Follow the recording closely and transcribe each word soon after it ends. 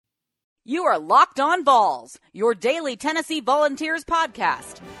You are Locked On Vols, your daily Tennessee Volunteers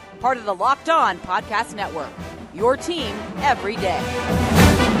podcast. Part of the Locked On Podcast Network, your team every day.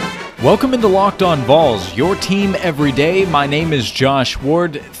 Welcome into Locked On Vols, your team every day. My name is Josh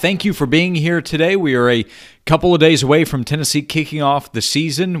Ward. Thank you for being here today. We are a couple of days away from Tennessee kicking off the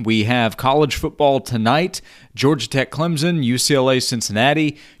season. We have college football tonight, Georgia Tech Clemson, UCLA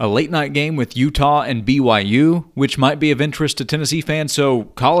Cincinnati, a late night game with Utah and BYU, which might be of interest to Tennessee fans. So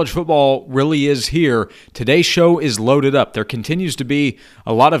college football really is here. Today's show is loaded up. There continues to be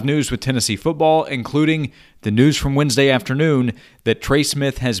a lot of news with Tennessee football, including the news from Wednesday afternoon that Trey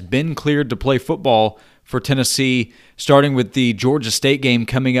Smith has been cleared to play football for Tennessee, starting with the Georgia State game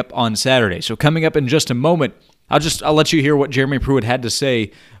coming up on Saturday. So coming up in just a moment, I'll let you hear what Jeremy Pruitt had to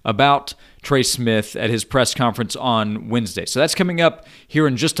say about Trey Smith at his press conference on Wednesday. So that's coming up here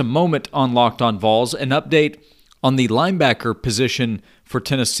in just a moment on Locked On Vols. An update on the linebacker position for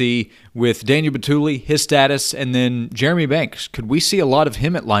Tennessee with Daniel Bituli, his status, and then Jeremy Banks. Could we see a lot of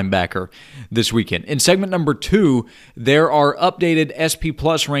him at linebacker this weekend? In segment number 2, there are updated SP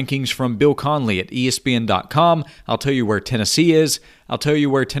Plus rankings from Bill Conley at ESPN.com. I'll tell you where Tennessee is. I'll tell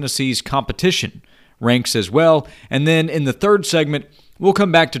you where Tennessee's competition ranks as well. And then in the third segment, we'll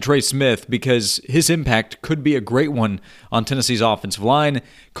come back to Trey Smith because his impact could be a great one on Tennessee's offensive line.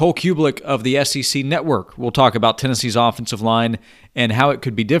 Cole Cubelic of the SEC Network will talk about Tennessee's offensive line and how it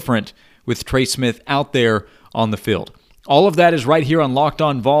could be different with Trey Smith out there on the field. All of that is right here on Locked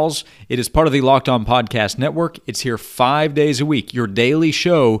On Vols. It is part of the Locked On Podcast Network. It's here 5 days a week, your daily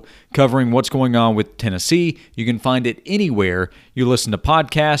show covering what's going on with Tennessee. You can find it anywhere you listen to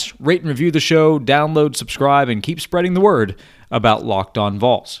podcasts. Rate and review the show, download, subscribe, and keep spreading the word about Locked On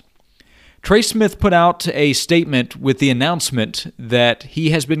Vols. Trey Smith put out a statement with the announcement that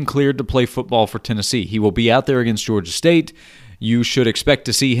he has been cleared to play football for Tennessee. He will be out there against Georgia State. You should expect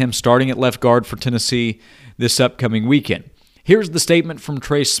to see him starting at left guard for Tennessee this upcoming weekend. Here's the statement from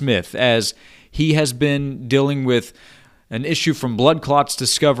Trey Smith as he has been dealing with an issue from blood clots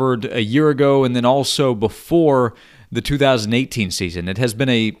discovered a year ago and then also before the 2018 season. It has been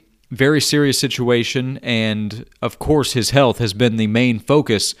a very serious situation, and of course his health has been the main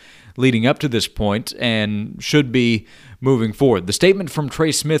focus leading up to this point and should be moving forward. The statement from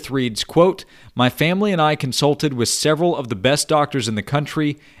Trey Smith reads, quote, "My family and I consulted with several of the best doctors in the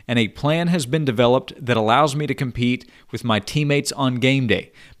country, and a plan has been developed that allows me to compete with my teammates on game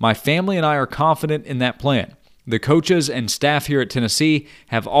day. My family and I are confident in that plan. The coaches and staff here at Tennessee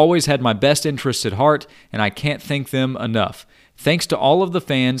have always had my best interests at heart, and I can't thank them enough. Thanks to all of the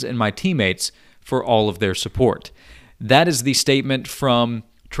fans and my teammates for all of their support." That is the statement from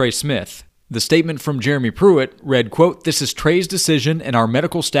Trey Smith. The statement from Jeremy Pruitt read, quote, "This is Trey's decision, and our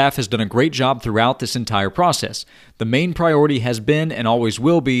medical staff has done a great job throughout this entire process. The main priority has been and always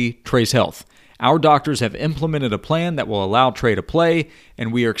will be Trey's health. Our doctors have implemented a plan that will allow Trey to play,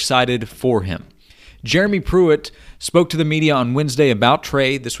 and we are excited for him." Jeremy Pruitt spoke to the media on Wednesday about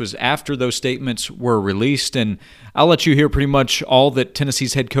Trey. This was after those statements were released, and I'll let you hear pretty much all that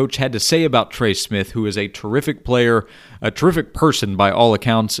Tennessee's head coach had to say about Trey Smith, who is a terrific player, a terrific person by all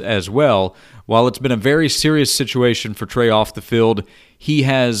accounts as well. While it's been a very serious situation for Trey off the field, he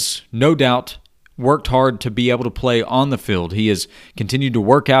has no doubt worked hard to be able to play on the field. He has continued to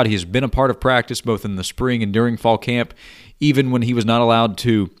work out. He has been a part of practice both in the spring and during fall camp, even when he was not allowed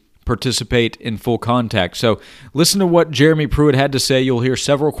to participate in full contact. So listen to what Jeremy Pruitt had to say. You'll hear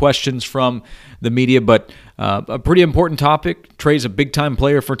several questions from the media, but a pretty important topic. Trey's a big-time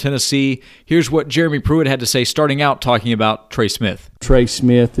player for Tennessee. Here's what Jeremy Pruitt had to say starting out talking about Trey Smith. Trey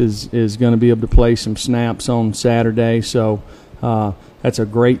Smith is going to be able to play some snaps on Saturday, so that's a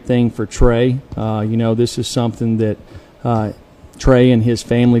great thing for Trey. This is something that Trey and his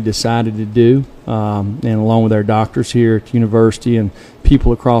family decided to do, and along with our doctors here at the university and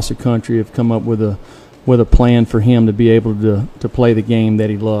people across the country have come up with a plan for him to be able to play the game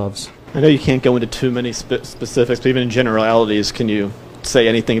that he loves. I know you can't go into too many specifics, but even in generalities, can you say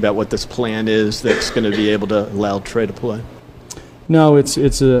anything about what this plan is that's going to be able to allow Trey to play? No, it's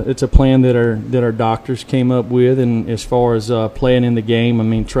a plan that our doctors came up with, and as far as playing in the game, I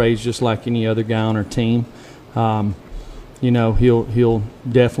mean, Trey's just like any other guy on our team. He'll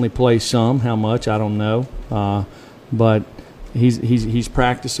definitely play some. How much, I don't know, but he's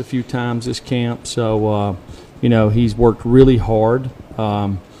practiced a few times this camp, so he's worked really hard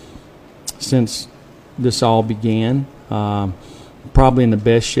since this all began. Probably in the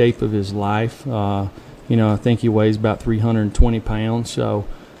best shape of his life. I think he weighs about 320 pounds. So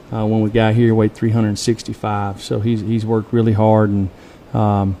when we got here, he weighed 365. So he's worked really hard, and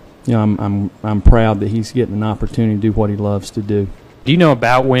I'm proud that he's getting an opportunity to do what he loves to do. Do you know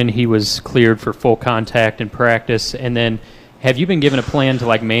about when he was cleared for full contact in practice? And then have you been given a plan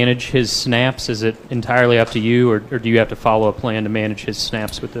to manage his snaps? Is it entirely up to you, or do you have to follow a plan to manage his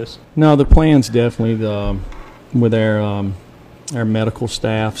snaps with this? No, the plan's definitely with our medical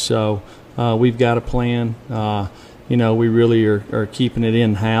staff. So we've got a plan. We really are keeping it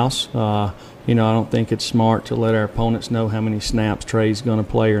in-house. I don't think it's smart to let our opponents know how many snaps Trey's going to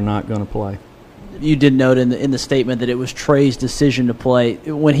play or not going to play. You did note in the statement that it was Trey's decision to play.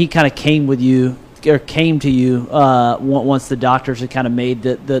 When he kind of came to you once the doctors had kind of made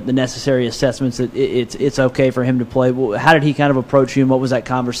the necessary assessments that it's okay for him to play, how did he kind of approach you, and what was that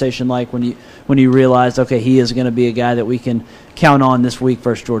conversation like when you realized, okay, he is going to be a guy that we can count on this week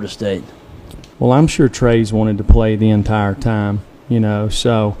versus Georgia State? Well, I'm sure Trey's wanted to play the entire time,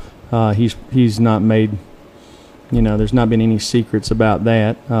 so he's not made, there's not been any secrets about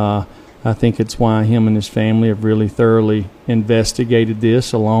that. I think it's why him and his family have really thoroughly investigated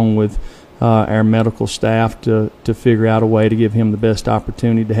this, along with our medical staff, to figure out a way to give him the best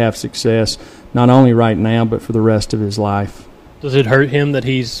opportunity to have success, not only right now but for the rest of his life. Does it hurt him that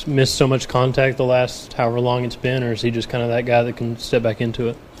he's missed so much contact the last however long it's been, or is he just kind of that guy that can step back into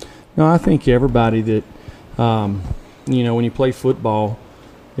it? No, I think everybody that, when you play football,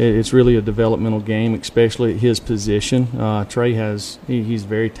 it's really a developmental game, especially at his position. Trey he's a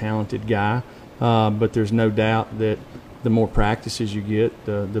very talented guy, but there's no doubt that the more practices you get,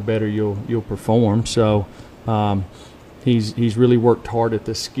 the better you'll perform. So he's really worked hard at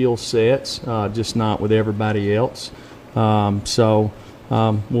the skill sets, just not with everybody else. We'll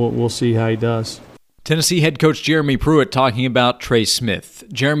see how he does. Tennessee head coach Jeremy Pruitt talking about Trey Smith.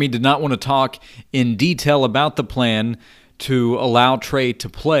 Jeremy did not want to talk in detail about the plan to allow Trey to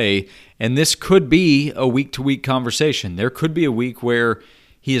play, and this could be a week-to-week conversation. There could be a week where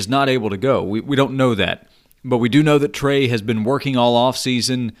he is not able to go. We don't know that, but we do know that Trey has been working all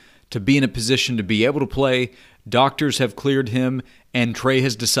offseason to be in a position to be able to play. Doctors have cleared him, and Trey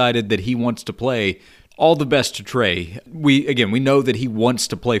has decided that he wants to play. All the best to Trey. We know that he wants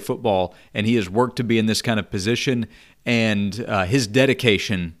to play football, and he has worked to be in this kind of position, and his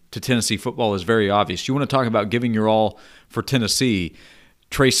dedication to Tennessee football is very obvious. You want to talk about giving your all for Tennessee,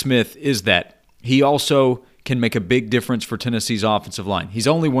 Trey Smith is that. He also can make a big difference for Tennessee's offensive line. He's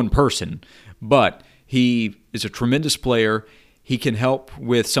only one person, but he is a tremendous player. He can help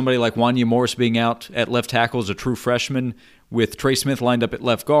with somebody like Wanya Morris being out at left tackle as a true freshman, with Trey Smith lined up at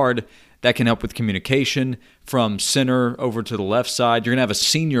left guard. That can help with communication from center over to the left side. You're going to have a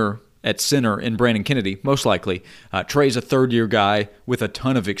senior at center in Brandon Kennedy, most likely. Trey's a third-year guy with a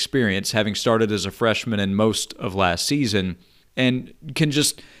ton of experience, having started as a freshman in most of last season, and can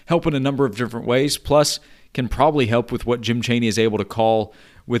just help in a number of different ways, plus can probably help with what Jim Chaney is able to call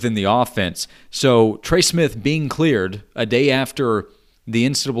within the offense. So Trey Smith being cleared a day after the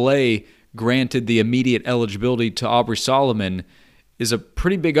NCAA granted the immediate eligibility to Aubrey Solomon is a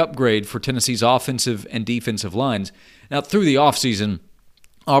pretty big upgrade for Tennessee's offensive and defensive lines. Now, through the offseason,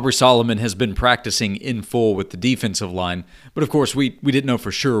 Aubrey Solomon has been practicing in full with the defensive line, but of course we didn't know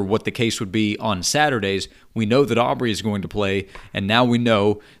for sure what the case would be on Saturdays. We know that Aubrey is going to play, and now we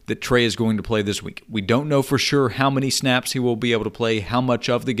know that Trey is going to play this week. We don't know for sure how many snaps he will be able to play, how much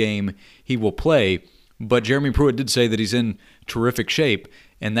of the game he will play, but Jeremy Pruitt did say that he's in terrific shape,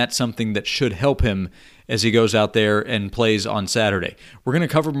 and that's something that should help him as he goes out there and plays on Saturday. We're going to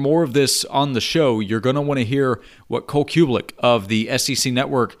cover more of this on the show. You're going to want to hear what Cole Kublik of the SEC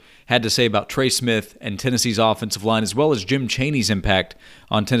Network had to say about Trey Smith and Tennessee's offensive line, as well as Jim Chaney's impact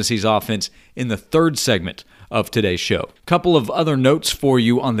on Tennessee's offense in the third segment of today's show. A couple of other notes for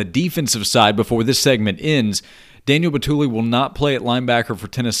you on the defensive side before this segment ends. Daniel Bituli will not play at linebacker for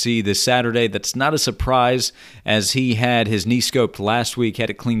Tennessee this Saturday. That's not a surprise, as he had his knee scoped last week,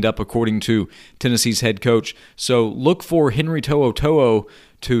 had it cleaned up according to Tennessee's head coach. So look for Henry To'oTo'o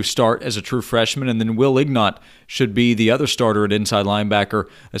to start as a true freshman, and then Will Ignont should be the other starter at inside linebacker,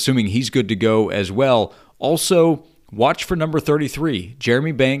 assuming he's good to go as well. Also, watch for number 33,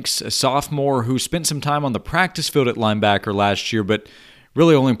 Jeremy Banks, a sophomore who spent some time on the practice field at linebacker last year, but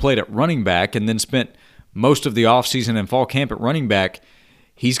really only played at running back and then spent most of the offseason and fall camp at running back.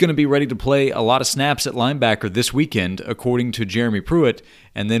 He's going to be ready to play a lot of snaps at linebacker this weekend, according to Jeremy Pruitt,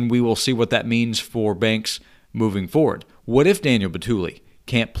 and then we will see what that means for Banks moving forward. What if Daniel Bituli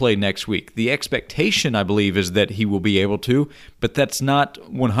can't play next week? The expectation, I believe, is that he will be able to, but that's not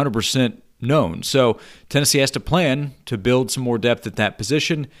 100% known. So Tennessee has to plan to build some more depth at that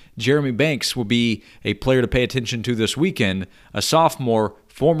position. Jeremy Banks will be a player to pay attention to this weekend, a sophomore,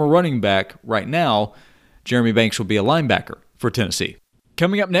 former running back right now. Jeremy Banks will be a linebacker for Tennessee.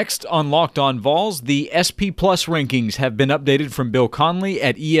 Coming up next on Locked On Vols, the SP Plus rankings have been updated from Bill Connelly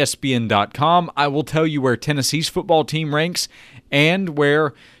at ESPN.com. I will tell you where Tennessee's football team ranks and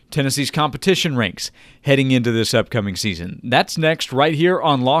where Tennessee's competition ranks heading into this upcoming season. That's next right here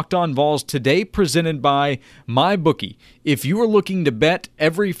on Locked On Vols, today presented by MyBookie. If you are looking to bet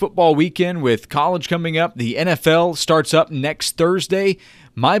every football weekend with college coming up, the NFL starts up next Thursday,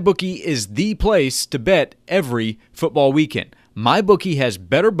 MyBookie is the place to bet every football weekend. MyBookie has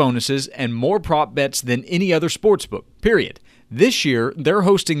better bonuses and more prop bets than any other sportsbook, period. This year, they're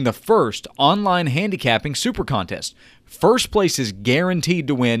hosting the first online handicapping super contest. First place is guaranteed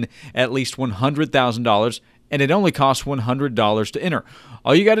to win at least $100,000, and it only costs $100 to enter.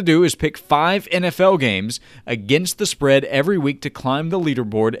 All you got to do is pick 5 NFL games against the spread every week to climb the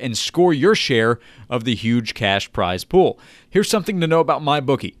leaderboard and score your share of the huge cash prize pool. Here's something to know about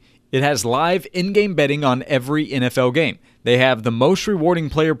MyBookie. It has live in-game betting on every NFL game. They have the most rewarding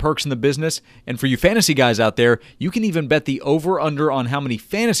player perks in the business, and for you fantasy guys out there, you can even bet the over-under on how many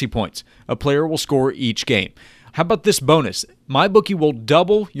fantasy points a player will score each game. How about this bonus? MyBookie will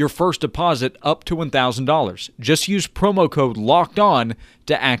double your first deposit up to $1,000. Just use promo code LOCKEDON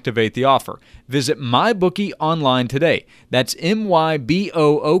to activate the offer. Visit MyBookie online today. That's MyBookie,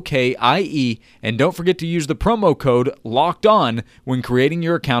 and don't forget to use the promo code LOCKEDON when creating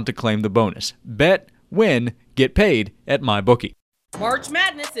your account to claim the bonus. Bet, win, get paid at MyBookie. March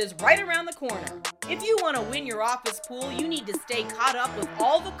Madness is right around the corner. If you want to win your office pool, you need to stay caught up with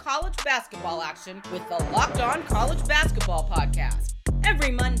all the college basketball action with the Locked On College Basketball Podcast. Every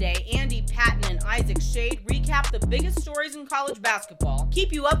Monday, Andy Patton and Isaac Shade recap the biggest stories in college basketball,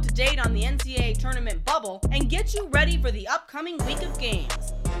 keep you up to date on the NCAA tournament bubble, and get you ready for the upcoming week of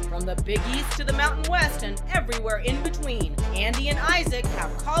games. From the Big East to the Mountain West and everywhere in between, Andy and Isaac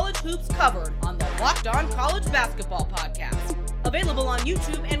have college hoops covered on the Locked On College Basketball Podcast. Available on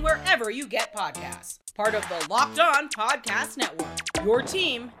YouTube and wherever you get podcasts. Part of the Locked On Podcast Network. Your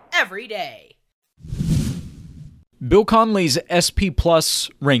team every day. Bill Connelly's SP Plus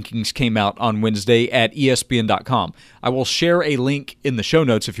rankings came out on Wednesday at ESPN.com. I will share a link in the show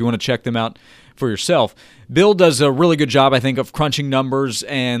notes if you want to check them out for yourself. Bill does a really good job, I think, of crunching numbers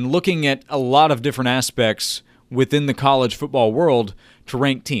and looking at a lot of different aspects within the college football world to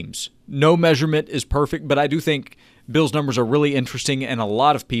rank teams. No measurement is perfect, but I do think Bill's numbers are really interesting, and a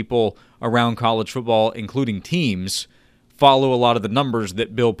lot of people around college football, including teams, follow a lot of the numbers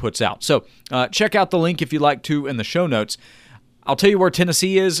that Bill puts out. So check out the link if you'd like to in the show notes. I'll tell you where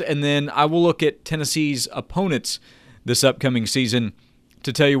Tennessee is, and then I will look at Tennessee's opponents this upcoming season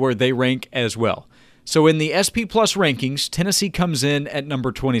to tell you where they rank as well. So in the SP Plus rankings, Tennessee comes in at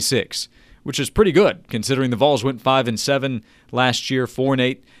number 26, which is pretty good considering the Vols went 5-7 last year,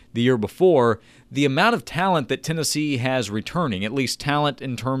 4-8 the year before. The amount of talent that Tennessee has returning, at least talent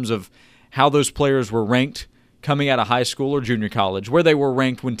in terms of how those players were ranked coming out of high school or junior college, where they were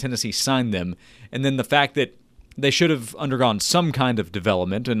ranked when Tennessee signed them, and then the fact that they should have undergone some kind of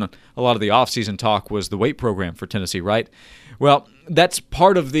development, and a lot of the offseason talk was the weight program for Tennessee, right? Well, that's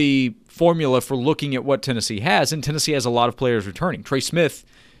part of the formula for looking at what Tennessee has, and Tennessee has a lot of players returning. Trey Smith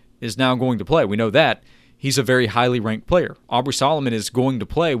is now going to play. We know that. He's a very highly ranked player. Aubrey Solomon is going to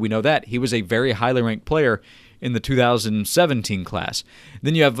play. We know that. He was a very highly ranked player in the 2017 class.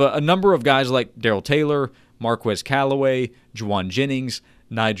 Then you have a number of guys like Darrell Taylor, Marquez Callaway, Juwan Jennings,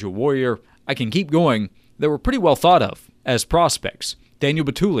 Nigel Warrior. I can keep going. They were pretty well thought of as prospects. Daniel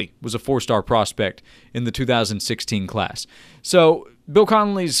Batuli was a 4-star prospect in the 2016 class. So Bill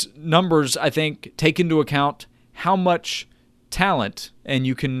Connelly's numbers, I think, take into account how much talent, and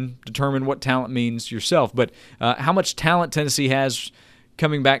you can determine what talent means yourself, but how much talent Tennessee has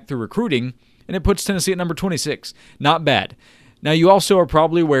coming back through recruiting, and it puts Tennessee at number 26. Not bad. Now, you also are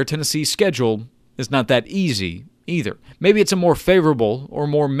probably aware Tennessee's schedule is not that easy either. Maybe it's a more favorable or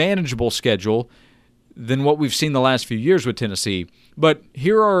more manageable schedule than what we've seen the last few years with Tennessee, but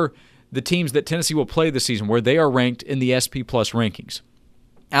here are the teams that Tennessee will play this season where they are ranked in the SP Plus rankings.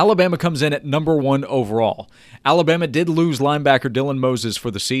 Alabama comes in at number 1 overall. Alabama did lose linebacker Dylan Moses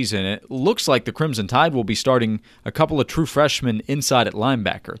for the season. It looks like the Crimson Tide will be starting a couple of true freshmen inside at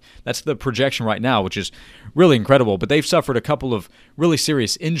linebacker. That's the projection right now, which is really incredible. But they've suffered a couple of really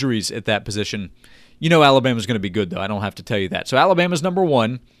serious injuries at that position. You know Alabama's going to be good, though. I don't have to tell you that. So Alabama's number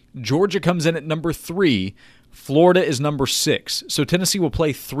 1. Georgia comes in at number 3. Florida is number 6. So Tennessee will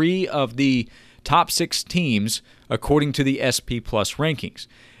play 3 of the top 6 teams according to the SP Plus rankings.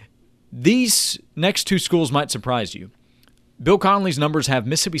 These next 2 schools might surprise you. Bill Connelly's numbers have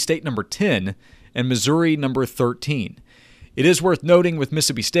Mississippi State number 10 and Missouri number 13. It is worth noting with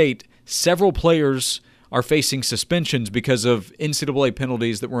Mississippi State, several players are facing suspensions because of NCAA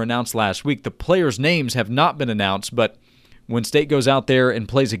penalties that were announced last week. The players' names have not been announced, but when State goes out there and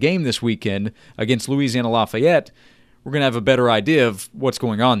plays a game this weekend against Louisiana Lafayette, we're going to have a better idea of what's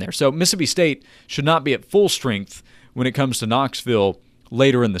going on there. So Mississippi State should not be at full strength when it comes to Knoxville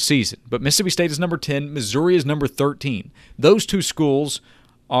later in the season. But Mississippi State is number 10, Missouri is number 13. Those two schools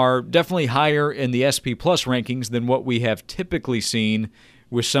are definitely higher in the SP Plus rankings than what we have typically seen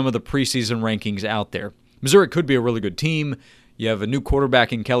with some of the preseason rankings out there. Missouri could be a really good team. You have a new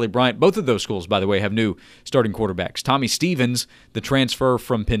quarterback in Kelly Bryant. Both of those schools, by the way, have new starting quarterbacks. Tommy Stevens, the transfer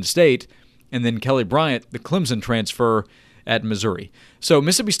from Penn State, and then Kelly Bryant, the Clemson transfer at Missouri. So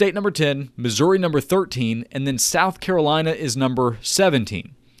Mississippi State number 10, Missouri number 13, and then South Carolina is number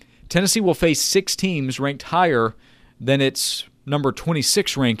 17. Tennessee will face 6 teams ranked higher than its number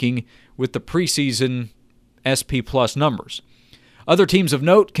 26 ranking with the preseason SP Plus numbers. Other teams of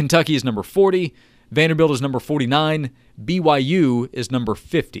note, Kentucky is number 40, Vanderbilt is number 49, BYU is number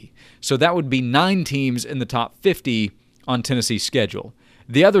 50. So that would be 9 teams in the top 50 on Tennessee's schedule.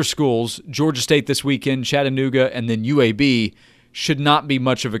 The other schools, Georgia State this weekend, Chattanooga, and then UAB, should not be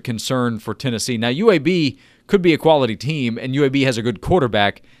much of a concern for Tennessee. Now, UAB could be a quality team, and UAB has a good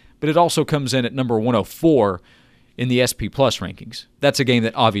quarterback, but it also comes in at number 104 in the SP Plus rankings. That's a game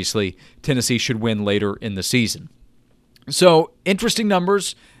that obviously Tennessee should win later in the season. So, interesting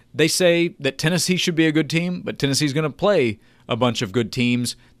numbers. They say that Tennessee should be a good team, but Tennessee's going to play a bunch of good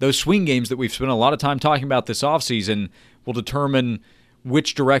teams. Those swing games that we've spent a lot of time talking about this offseason will determine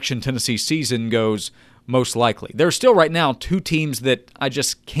which direction Tennessee's season goes most likely. There are still right now 2 teams that I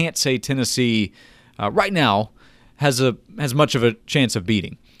just can't say Tennessee right now has much of a chance of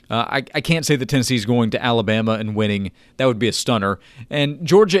beating. I can't say that Tennessee's going to Alabama and winning. That would be a stunner. And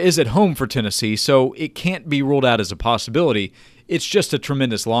Georgia is at home for Tennessee, so it can't be ruled out as a possibility. It's just a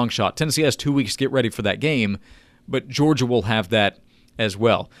tremendous long shot. Tennessee has 2 weeks to get ready for that game, but Georgia will have that as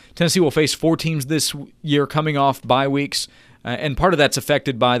well. Tennessee will face 4 teams this year coming off bye weeks, and part of that's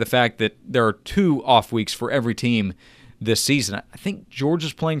affected by the fact that there are 2 off weeks for every team this season. I think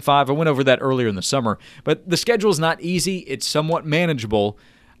Georgia's playing 5. I went over that earlier in the summer. But the schedule is not easy. It's somewhat manageable,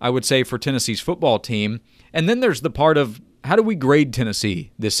 I would say, for Tennessee's football team. And then there's the part of, how do we grade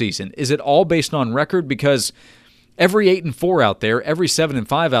Tennessee this season? Is it all based on record? Because every 8-4 out there, every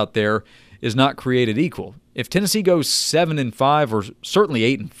 7-5 out there is not created equal. If Tennessee goes 7-5 or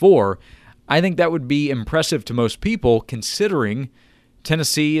certainly 8-4, I think that would be impressive to most people, considering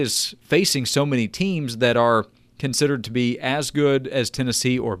Tennessee is facing so many teams that are considered to be as good as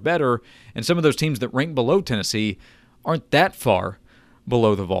Tennessee or better, and some of those teams that rank below Tennessee aren't that far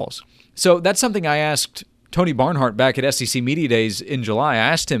below the Vols. So that's something I asked Tony Barnhart back at SEC Media Days in July. I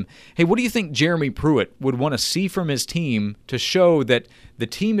asked him, hey, what do you think Jeremy Pruitt would want to see from his team to show that the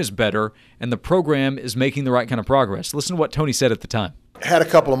team is better and the program is making the right kind of progress? Listen to what Tony said at the time. Had a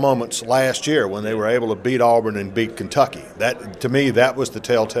couple of moments last year when they were able to beat Auburn and beat Kentucky. That, to me, that was the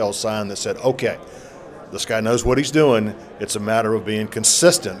telltale sign that said, okay, this guy knows what he's doing. It's a matter of being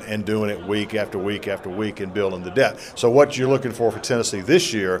consistent and doing it week after week after week and building the depth. So what you're looking for Tennessee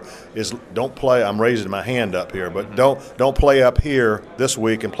this year is don't play. I'm raising my hand up here, but don't play up here this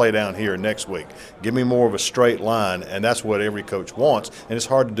week and play down here next week. Give me more of a straight line, and that's what every coach wants, and it's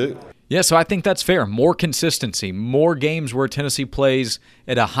hard to do. Yeah, so I think that's fair. More consistency, more games where Tennessee plays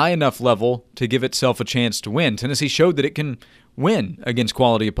at a high enough level to give itself a chance to win. Tennessee showed that it can win against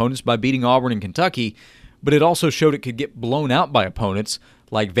quality opponents by beating Auburn and Kentucky, but it also showed it could get blown out by opponents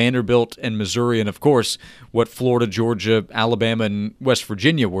like Vanderbilt and Missouri, and of course, what Florida, Georgia, Alabama, and West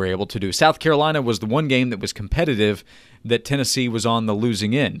Virginia were able to do. South Carolina was the one game that was competitive that Tennessee was on the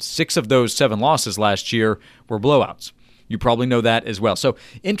losing end. 6 of those 7 losses last year were blowouts. You probably know that as well. So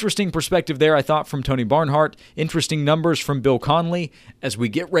interesting perspective there, I thought, from Tony Barnhart. Interesting numbers from Bill Conley as we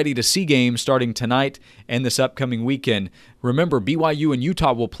get ready to see games starting tonight and this upcoming weekend. Remember, BYU and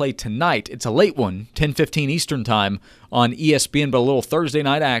Utah will play tonight. It's a late one, 10:15 Eastern Time on ESPN, but a little Thursday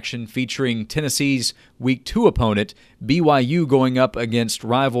night action featuring Tennessee's Week 2 opponent, BYU, going up against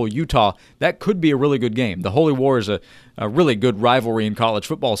rival Utah. That could be a really good game. The Holy War is a really good rivalry in college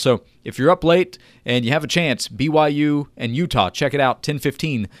football. So if you're up late and you have a chance, BYU and Utah, check it out,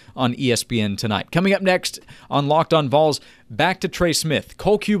 10:15 on ESPN tonight. Coming up next on Locked On Vols, back to Trey Smith.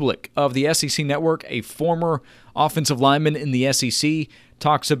 Cole Kublik of the SEC Network, a former offensive lineman in the SEC,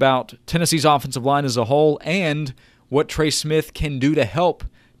 talks about Tennessee's offensive line as a whole and what Trey Smith can do to help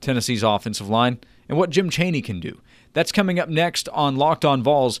Tennessee's offensive line and what Jim Chaney can do. That's coming up next on Locked On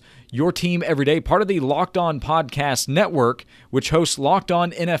Vols, your team every day, part of the Locked On Podcast Network, which hosts Locked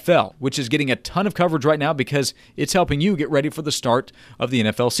On NFL, which is getting a ton of coverage right now because it's helping you get ready for the start of the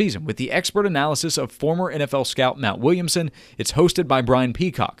NFL season. With the expert analysis of former NFL scout Matt Williamson, it's hosted by Brian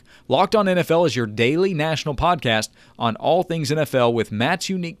Peacock. Locked On NFL is your daily national podcast on all things NFL with Matt's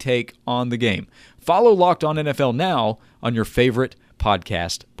unique take on the game. Follow Locked On NFL now on your favorite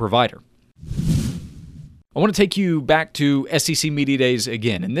podcast provider. I want to take you back to SEC Media Days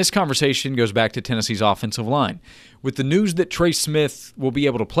again, and this conversation goes back to Tennessee's offensive line. With the news that Trey Smith will be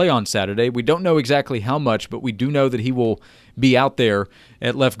able to play on Saturday, we don't know exactly how much, but we do know that he will be out there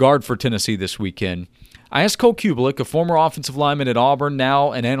at left guard for Tennessee this weekend. I asked Cole Cubelic, a former offensive lineman at Auburn,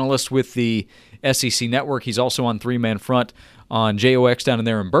 now an analyst with the SEC Network. He's also on three-man front on JOX down in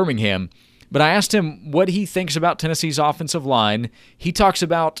there in Birmingham. But I asked him what he thinks about Tennessee's offensive line. He talks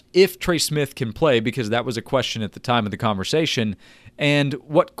about if Trey Smith can play, because that was a question at the time of the conversation, and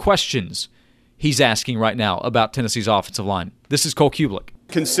what questions he's asking right now about Tennessee's offensive line. This is Cole Cubelic.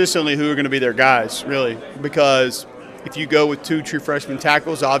 Consistently, who are going to be their guys, really, because if you go with two true freshman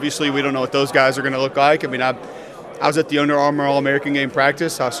tackles, obviously we don't know what those guys are going to look like. I mean, I was at the Under Armour All-American game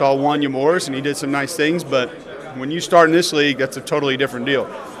practice. I saw Wanya Morris, and he did some nice things, but when you start in this league, that's a totally different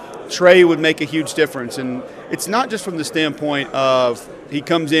deal. Trey would make a huge difference, and it's not just from the standpoint of he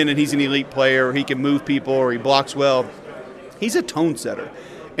comes in and he's an elite player, or he can move people, or he blocks well. He's a tone setter,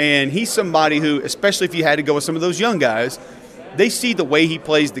 and he's somebody who, especially if you had to go with some of those young guys, they see the way he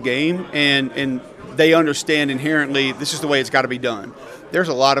plays the game, and they understand inherently this is the way it's got to be done. There's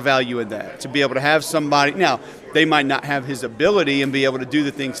a lot of value in that, to be able to have somebody. Now, they might not have his ability and be able to do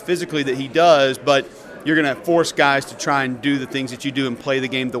the things physically that he does, but you're going to force guys to try and do the things that you do and play the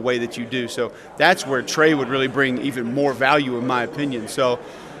game the way that you do. So that's where Trey would really bring even more value, in my opinion. So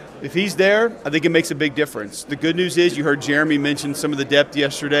if he's there, I think it makes a big difference. The good news is you heard Jeremy mention some of the depth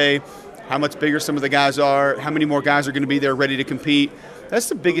yesterday, how much bigger some of the guys are, how many more guys are going to be there ready to compete. That's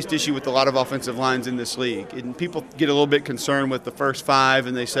the biggest issue with a lot of offensive lines in this league. And people get a little bit concerned with the first five,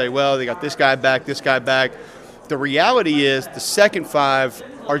 and they say, well, they got this guy back, this guy back. The reality is the second five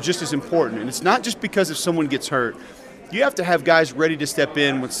are just as important. And it's not just because if someone gets hurt. You have to have guys ready to step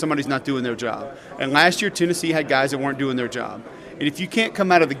in when somebody's not doing their job. And last year, Tennessee had guys that weren't doing their job. And if you can't come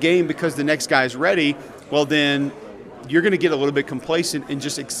out of the game because the next guy is ready, well, then you're going to get a little bit complacent and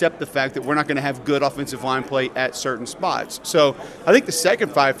just accept the fact that we're not going to have good offensive line play at certain spots. So I think the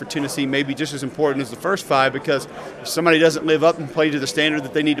second five for Tennessee may be just as important as the first five, because if somebody doesn't live up and play to the standard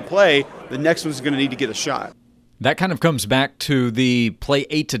that they need to play, the next one's going to need to get a shot. That kind of comes back to the play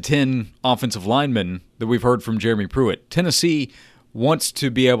 8 to 10 offensive linemen that we've heard from Jeremy Pruitt. Tennessee wants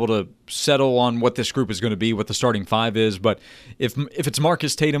to be able to settle on what this group is going to be, what the starting five is, but if it's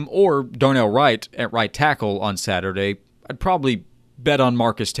Marcus Tatum or Darnell Wright at right tackle on Saturday, I'd probably bet on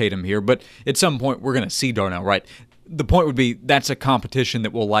Marcus Tatum here, but at some point we're going to see Darnell Wright. The point would be that's a competition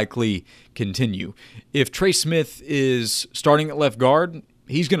that will likely continue. If Trey Smith is starting at left guard,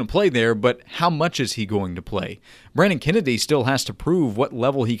 he's going to play there, but how much is he going to play? Brandon Kennedy still has to prove what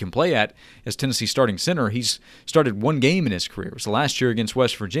level he can play at as Tennessee's starting center. He's started one game in his career. It was last year against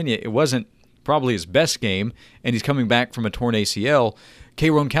West Virginia. It wasn't probably his best game, and he's coming back from a torn ACL.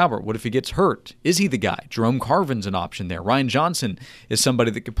 K'Ron Calvert, what if he gets hurt? Is he the guy? Jerome Carvin's an option there. Ryan Johnson is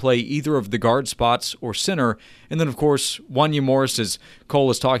somebody that could play either of the guard spots or center. And then, of course, Wanya Morris, as Cole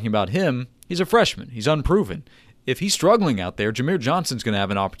is talking about him, he's a freshman. He's unproven. If he's struggling out there, Jameer Johnson's going to have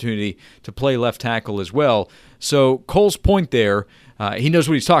an opportunity to play left tackle as well. So Cole's point there, he knows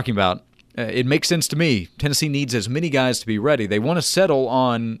what he's talking about. It makes sense to me. Tennessee needs as many guys to be ready. They want to settle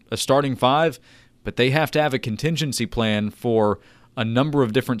on a starting five, but they have to have a contingency plan for a number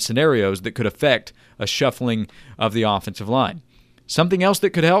of different scenarios that could affect a shuffling of the offensive line. Something else that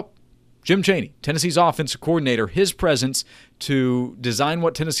could help? Jim Chaney, Tennessee's offensive coordinator, his presence to design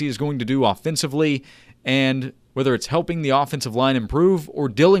what Tennessee is going to do offensively, and whether it's helping the offensive line improve or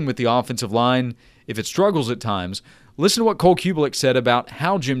dealing with the offensive line if it struggles at times. Listen to what Cole Cubelic said about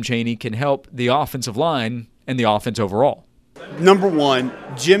how Jim Chaney can help the offensive line and the offense overall. Number one,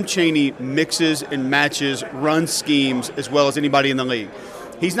 Jim Chaney mixes and matches run schemes as well as anybody in the league.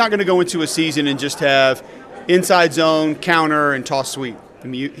 He's not going to go into a season and just have inside zone, counter, and toss sweep. I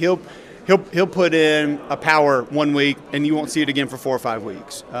mean, he'll put in a power 1 week, and you won't see it again for 4 or 5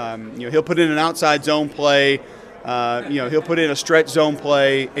 weeks. He'll put in an outside zone play. He'll put in a stretch zone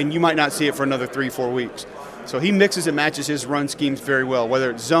play, and you might not see it for another 3-4 weeks. So he mixes and matches his run schemes very well, whether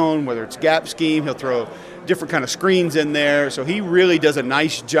it's zone, whether it's gap scheme. He'll throw different kind of screens in there. So he really does a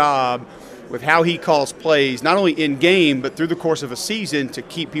nice job with how he calls plays, not only in game, but through the course of a season to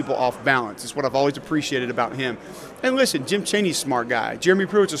keep people off balance. It's what I've always appreciated about him. And listen, Jim Chaney's a smart guy. Jeremy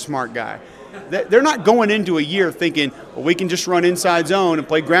Pruitt's a smart guy. They're not going into a year thinking, well, we can just run inside zone and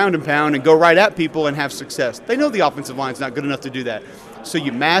play ground and pound and go right at people and have success. They know the offensive line's not good enough to do that. So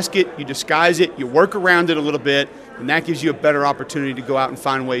you mask it, you disguise it, you work around it a little bit, and that gives you a better opportunity to go out and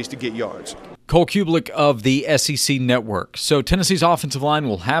find ways to get yards. Cole Kublik of the SEC Network. So Tennessee's offensive line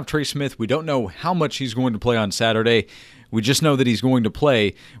will have Trey Smith. We don't know how much he's going to play on Saturday. We just know that he's going to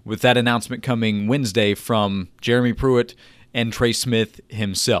play, with that announcement coming Wednesday from Jeremy Pruitt and Trey Smith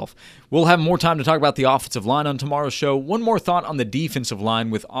himself. We'll have more time to talk about the offensive line on tomorrow's show. One more thought on the defensive line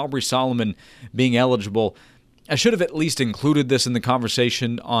with Aubrey Solomon being eligible. I should have at least included this in the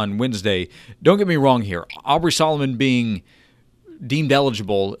conversation on Wednesday. Don't get me wrong here. Aubrey Solomon being deemed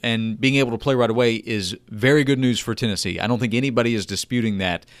eligible and being able to play right away is very good news for Tennessee. I don't think anybody is disputing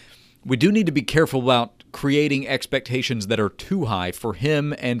that. We do need to be careful about creating expectations that are too high for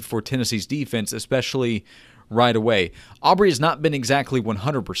him and for Tennessee's defense, especially right away. Aubrey has not been exactly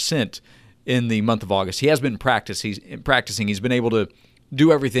 100% in the month of August. He has been practicing. He's been able to do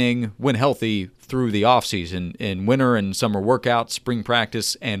everything when healthy through the offseason in winter and summer workouts, spring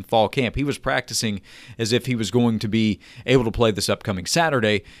practice, and fall camp. He was practicing as if he was going to be able to play this upcoming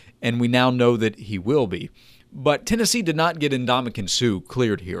Saturday, and we now know that he will be. But Tennessee did not get Ndamukong Suh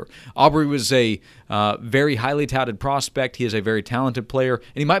cleared here. Aubrey was a very highly touted prospect. He is a very talented player,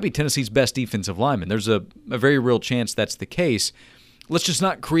 and he might be Tennessee's best defensive lineman. There's a very real chance that's the case. Let's just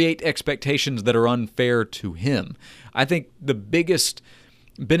not create expectations that are unfair to him. I think the biggest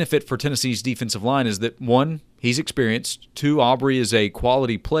benefit for Tennessee's defensive line is that, one, he's experienced, two, Aubrey is a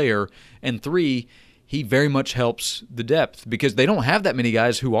quality player, and three, he very much helps the depth because they don't have that many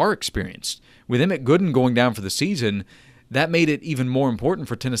guys who are experienced. With Emmett Gooden going down for the season, that made it even more important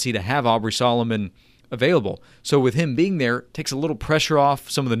for Tennessee to have Aubrey Solomon available. So with him being there, it takes a little pressure off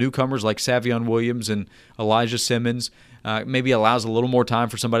some of the newcomers like Savion Williams and Elijah Simmons. Maybe allows a little more time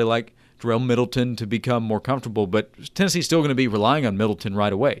for somebody like Darrell Middleton to become more comfortable, but Tennessee's still going to be relying on Middleton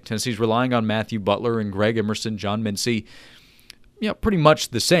right away. Tennessee's relying on Matthew Butler and Greg Emerson, John Mincy, pretty much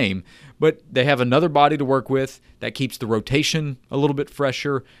the same, but they have another body to work with that keeps the rotation a little bit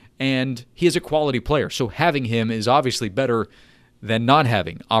fresher, and he is a quality player, so having him is obviously better than not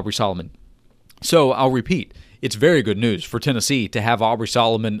having Aubrey Solomon. So I'll repeat, it's very good news for Tennessee to have Aubrey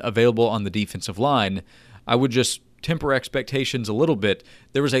Solomon available on the defensive line. I would just temper expectations a little bit.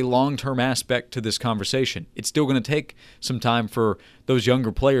 There is a long-term aspect to this conversation. It's still going to take some time for those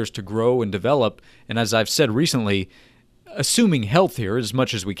younger players to grow and develop, and as I've said recently, assuming health here as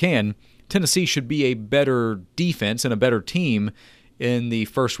much as we can, Tennessee should be a better defense and a better team in the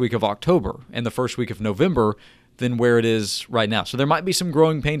first week of October and the first week of November than where it is right now. So there might be some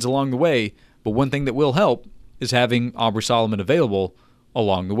growing pains along the way, but one thing that will help is having Aubrey Solomon available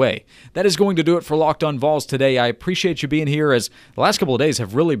along the way. That is going to do it for Locked On Vols today. I appreciate you being here, as the last couple of days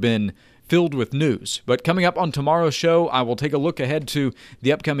have really been filled with news. But coming up on tomorrow's show, I will take a look ahead to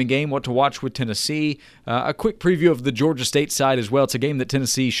the upcoming game, what to watch with Tennessee, a quick preview of the Georgia State side as well. It's a game that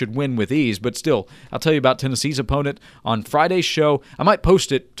Tennessee should win with ease, but still, I'll tell you about Tennessee's opponent on Friday's show. I might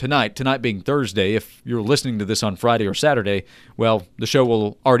post it tonight being Thursday. If you're listening to this on Friday or Saturday, well, the show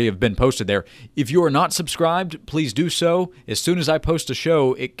will already have been posted there. If you are not subscribed, please do so. As soon as I post a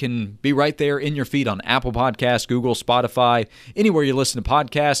show, it can be right there in your feed on Apple Podcasts, Google, Spotify, anywhere you listen to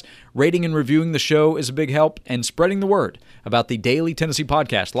podcasts. Rating and reviewing the show is a big help, and spreading the word about the daily Tennessee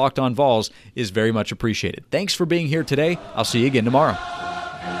podcast, Locked On Vols, is very much appreciated. Thanks for being here today. I'll see you again tomorrow.